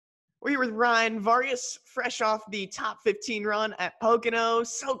We're here with Ryan Vargas, fresh off the top 15 run at Pocono.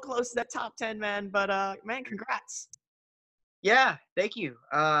 So close to that top 10, man. But, man, congrats. Yeah, thank you.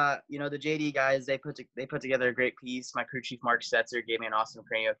 The JD guys, they put together a great piece. My crew chief Mark Setzer gave me an awesome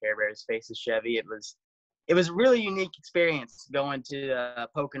cranial care bear. His face is Chevy. It was a really unique experience going to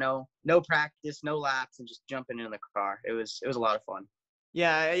Pocono. No practice, no laps, and just jumping in the car. It was a lot of fun.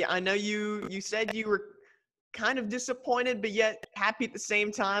 Yeah, I know you said you were kind of disappointed, but yet happy at the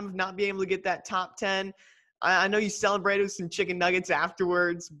same time of not being able to get that top 10. I know you celebrated with some chicken nuggets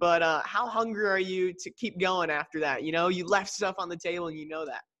afterwards, but how hungry are you to keep going after that? You know, you left stuff on the table and you know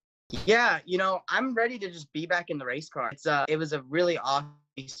that. Yeah, I'm ready to just be back in the race car. It was a really awesome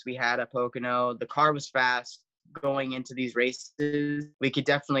race we had at Pocono. The car was fast going into these races. We could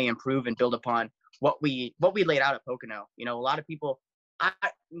definitely improve and build upon what we laid out at Pocono. A lot of people,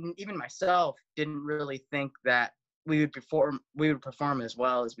 even myself, didn't really think that we would perform as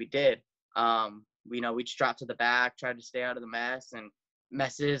well as we did. We just dropped to the back, tried to stay out of the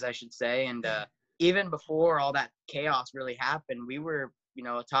messes, I should say. And even before all that chaos really happened, we were,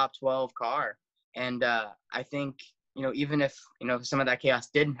 a top 12 car. And I think, even if, some of that chaos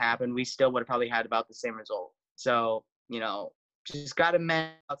didn't happen, we still would have probably had about the same result. So, just got to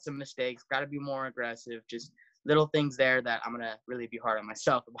mend out some mistakes, got to be more aggressive, just little things there that I'm going to really be hard on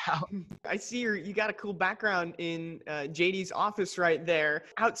myself about. I see you got a cool background in JD's office right there.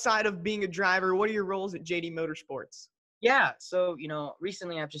 Outside of being a driver, what are your roles at JD Motorsports? Yeah, so,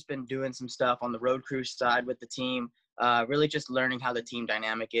 recently I've just been doing some stuff on the road crew side with the team, really just learning how the team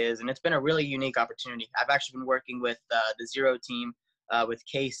dynamic is. And it's been a really unique opportunity. I've actually been working with the Zero team with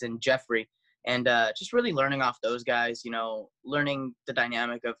Case and Jeffrey, and just really learning off those guys, learning the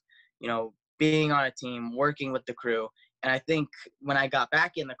dynamic of, being on a team, working with the crew. And I think when I got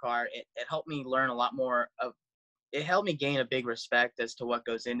back in the car, it helped me learn a lot more it helped me gain a big respect as to what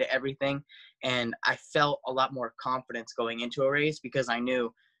goes into everything. And I felt a lot more confidence going into a race because I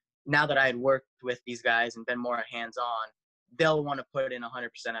knew now that I had worked with these guys and been more hands-on, they'll want to put in 100%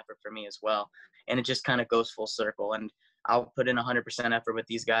 effort for me as well. And it just kind of goes full circle. And I'll put in 100% effort with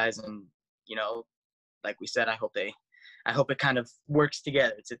these guys. And, like we said, I hope it kind of works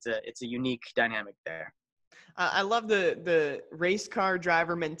together. It's a unique dynamic there. I love the race car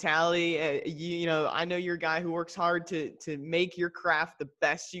driver mentality. I know you're a guy who works hard to make your craft the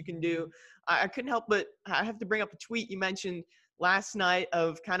best you can do. I couldn't help but I have to bring up a tweet you mentioned last night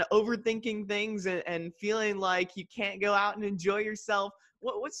of kind of overthinking things and feeling like you can't go out and enjoy yourself.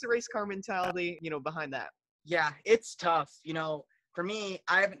 What's the race car mentality, behind that? Yeah, it's tough. For me,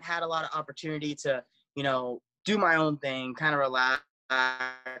 I haven't had a lot of opportunity to, do my own thing, kind of relax,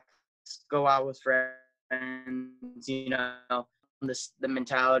 go out with friends, the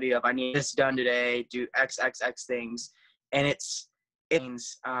mentality of I need this done today, do XXX things. And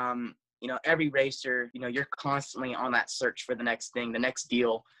every racer, you're constantly on that search for the next thing, the next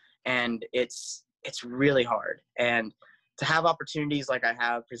deal. And it's really hard. And to have opportunities like I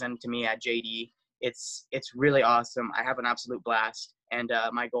have presented to me at JD, it's really awesome. I have an absolute blast. And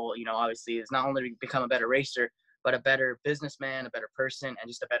my goal, obviously is not only to become a better racer, but a better businessman, a better person, and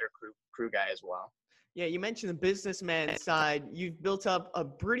just a better crew guy as well. Yeah, you mentioned the businessman side. You've built up a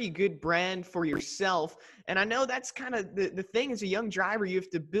pretty good brand for yourself. And I know that's kind of the thing as a young driver. You have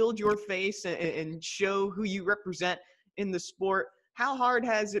to build your face and show who you represent in the sport. How hard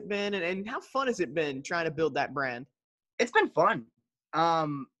has it been and how fun has it been trying to build that brand? It's been fun.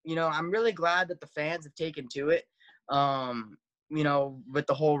 I'm really glad that the fans have taken to it. With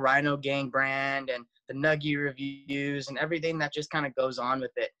the whole Rhino Gang brand and the Nuggie reviews and everything that just kind of goes on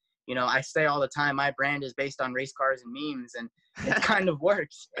with it. I say all the time, my brand is based on race cars and memes, and it kind of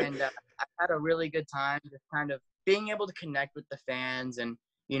works. And I've had a really good time just kind of being able to connect with the fans and,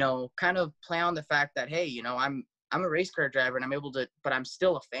 kind of play on the fact that, hey, I'm a race car driver and I'm able to, but I'm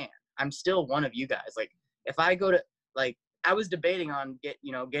still a fan. I'm still one of you guys. Like if I go to, like, I was debating on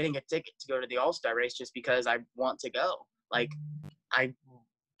getting a ticket to go to the All-Star race just because I want to go. Like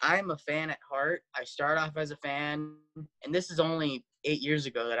I'm a fan at heart. I start off as a fan, and this is only 8 years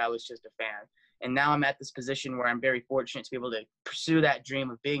ago that I was just a fan. And now I'm at this position where I'm very fortunate to be able to pursue that dream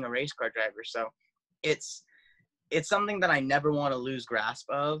of being a race car driver. So it's something that I never want to lose grasp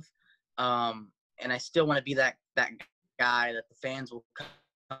of. And I still want to be that guy that the fans will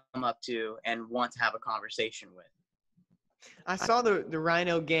come up to and want to have a conversation with. I saw the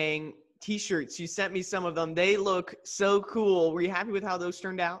Rhino Gang T-shirts. You sent me some of them. They look so cool. Were you happy with how those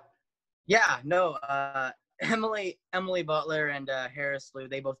turned out? Yeah, no. Emily Butler and Harris Lou,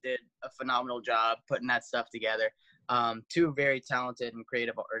 they both did a phenomenal job putting that stuff together. Two very talented and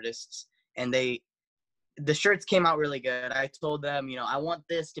creative artists, and they the shirts came out really good. I told them, you know, I want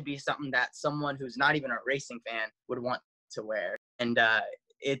this to be something that someone who's not even a racing fan would want to wear. And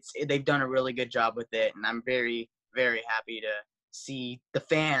they've done a really good job with it. And I'm very, very happy to see the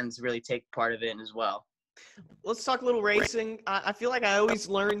fans really take part of it as well. Let's talk a little racing. I feel like I always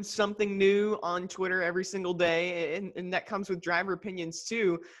learn something new on Twitter every single day, and that comes with driver opinions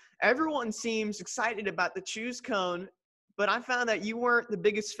too. Everyone seems excited about the choose cone, but I found that you weren't the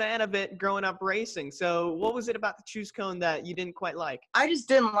biggest fan of it growing up racing. So what was it about the choose cone that you didn't quite like? I just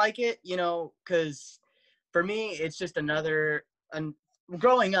didn't like it, you know, because for me, it's just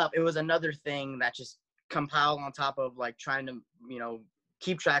growing up, it was another thing that just compiled on top of like trying to, you know,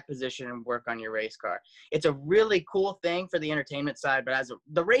 keep track position and work on your race car. It's a really cool thing for the entertainment side, but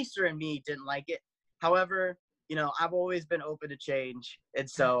the racer in me didn't like it. However, you know, I've always been open to change. And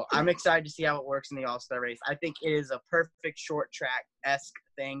so I'm excited to see how it works in the All-Star race. I think it is a perfect short track-esque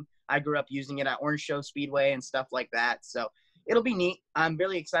thing. I grew up using it at Orange Show Speedway and stuff like that. So it'll be neat. I'm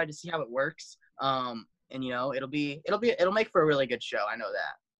really excited to see how it works. And you know, it'll make for a really good show. I know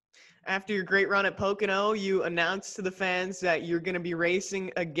that. After your great run at Pocono, you announced to the fans that you're going to be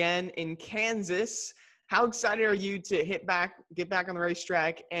racing again in Kansas. How excited are you to get back on the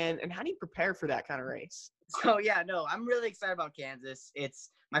racetrack, and how do you prepare for that kind of race? So yeah, no, I'm really excited about Kansas.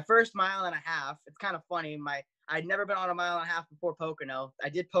 It's my first mile and a half. It's kind of funny. I'd never been on a mile and a half before Pocono. I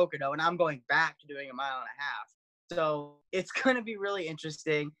did Pocono, and I'm going back to doing a mile and a half. So it's going to be really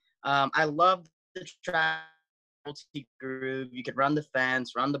interesting. I love the track groove. You could run the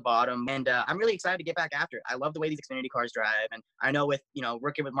fence, run the bottom, and I'm really excited to get back after it. I love the way these Xfinity cars drive, and I know with, you know,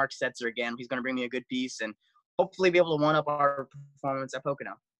 working with Mark Setzer again, he's going to bring me a good piece and hopefully be able to one up our performance at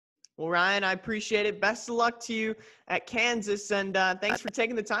Pocono. Well, Ryan, I appreciate it. Best of luck to you at Kansas, and thanks for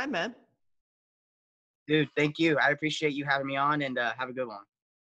taking the time, man. Dude, thank you. I appreciate you having me on, and have a good one.